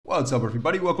What's up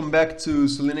everybody, welcome back to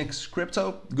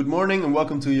cilinixfxcapital. Good morning and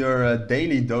welcome to your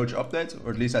daily Doge update, or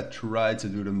at least I try to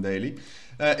do them daily.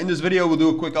 In this video we'll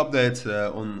do a quick update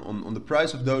on the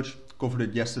price of Doge. Covered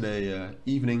it yesterday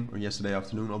evening or yesterday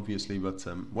afternoon obviously, but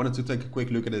wanted to take a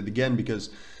quick look at it again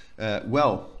because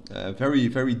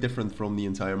very different from the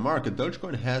entire market.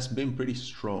 Dogecoin has been pretty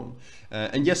strong,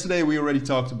 and yesterday we already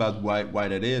talked about why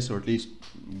that is, or at least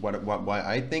why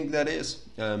I think that is.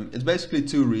 It's basically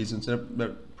two reasons. There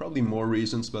are probably more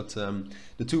reasons, but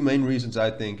the two main reasons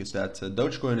I think is that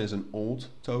Dogecoin is an old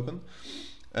token,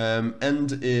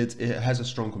 and it has a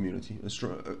strong community,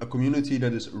 a community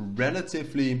that is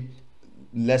relatively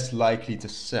less likely to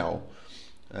sell.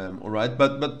 All right,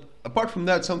 but apart from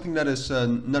that, something that is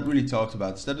not really talked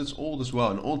about is that it's old as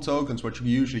well. And old tokens, what you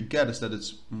usually get is that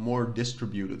it's more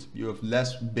distributed. You have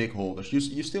less big holders.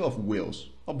 You still have whales,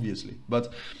 obviously,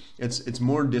 but it's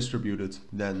more distributed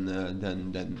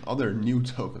than other new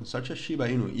tokens, such as Shiba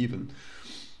Inu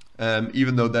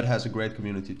even though that has a great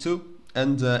community too.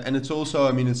 And it's also,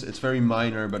 I mean, it's very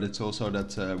minor, but it's also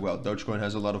that well, Dogecoin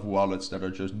has a lot of wallets that are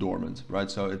just dormant, right?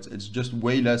 So it's just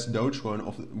way less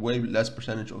Dogecoin, way less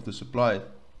percentage of the supply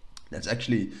that's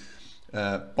actually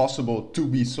possible to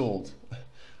be sold.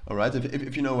 All right,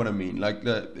 if you know what I mean. Like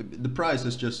the price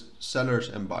is just sellers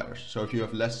and buyers. So if you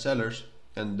have less sellers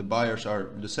and the buyers are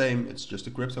the same, it's just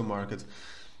a crypto market.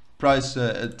 Price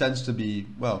tends to be,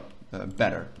 well,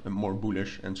 better and more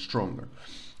bullish and stronger.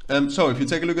 So if you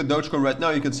take a look at Dogecoin right now,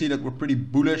 you can see that we're pretty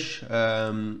bullish.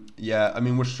 Yeah, I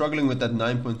mean, we're struggling with that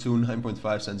 9.2,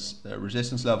 9.5 cents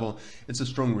resistance level. It's a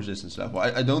strong resistance level.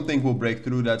 I don't think we'll break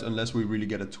through that unless we really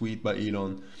get a tweet by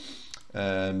Elon.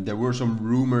 There were some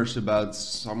rumors about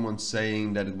someone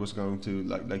saying that it was going to,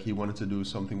 like he wanted to do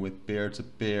something with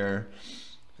peer-to-peer.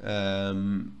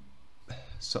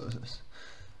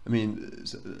 I mean,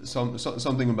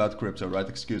 something about crypto, right?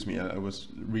 Excuse me, I was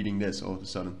reading this all of a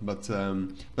sudden. But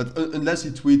unless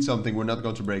he tweets something, we're not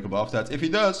going to break above that. If he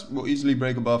does, we'll easily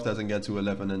break above that and get to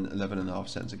 11.5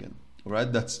 cents again. All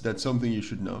right, that's something you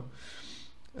should know.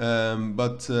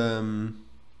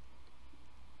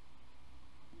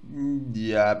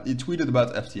 Yeah, he tweeted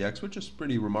about FTX, which is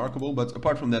pretty remarkable, but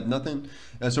apart from that, nothing.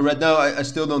 So right now, I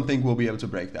still don't think we'll be able to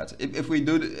break that. If we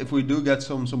do get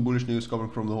some bullish news coming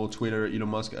from the whole Twitter Elon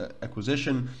Musk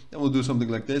acquisition, then we'll do something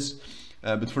like this.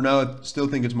 But for now, I still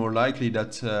think it's more likely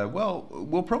that well,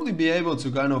 we'll probably be able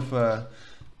to kind of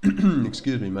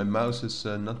excuse me, my mouse is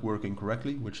not working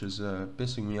correctly, which is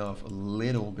pissing me off a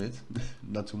little bit,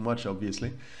 not too much,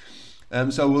 obviously.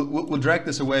 So we'll drag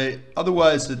this away.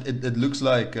 Otherwise, it looks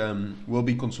like we'll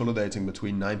be consolidating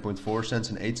between 9.4 cents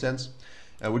and 8 cents,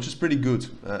 which is pretty good.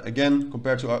 Again,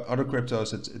 compared to other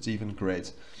cryptos, it's even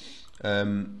great.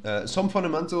 Some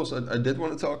fundamentals I did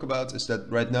want to talk about is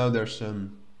that right now there's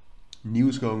some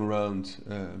news going around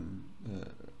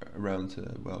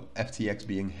well, FTX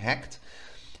being hacked.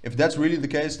 If that's really the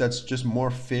case, that's just more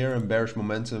fear and bearish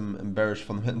momentum and bearish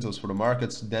fundamentals for the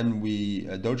markets. Then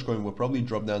Dogecoin will probably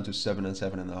drop down to 7 and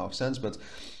 7.5 cents. But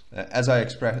as I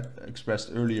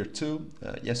expressed earlier too,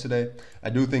 yesterday,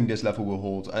 I do think this level will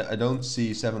hold. I don't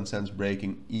see 7 cents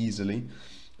breaking easily,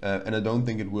 and I don't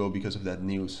think it will because of that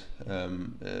news.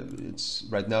 It's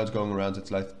right now it's going around. It's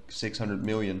like 600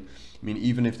 million. I mean,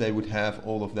 even if they would have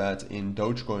all of that in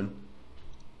Dogecoin,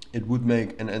 it would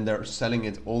make, and they're selling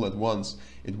it all at once,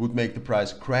 it would make the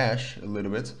price crash a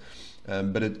little bit,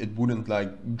 but it wouldn't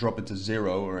like drop it to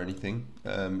zero or anything.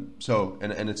 So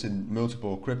and it's in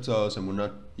multiple cryptos, and we're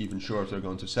not even sure if they're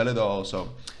going to sell it all. So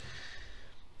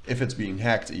if it's being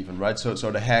hacked even, right? So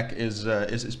the hack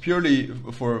is purely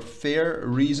for fair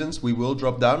reasons. We will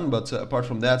drop down, but apart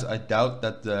from that, I doubt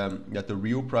that that the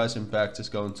real price impact is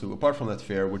going to, apart from that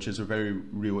fear, which is a very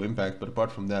real impact, but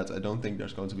apart from that, I don't think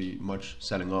there's going to be much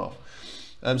selling off.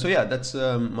 So yeah, that's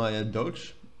my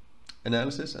Doge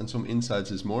analysis and some insights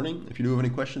this morning. If you do have any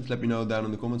questions, let me know down in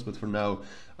the comments. But for now,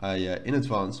 I in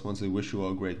advance want to wish you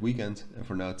all a great weekend, and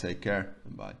for now, take care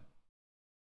and bye.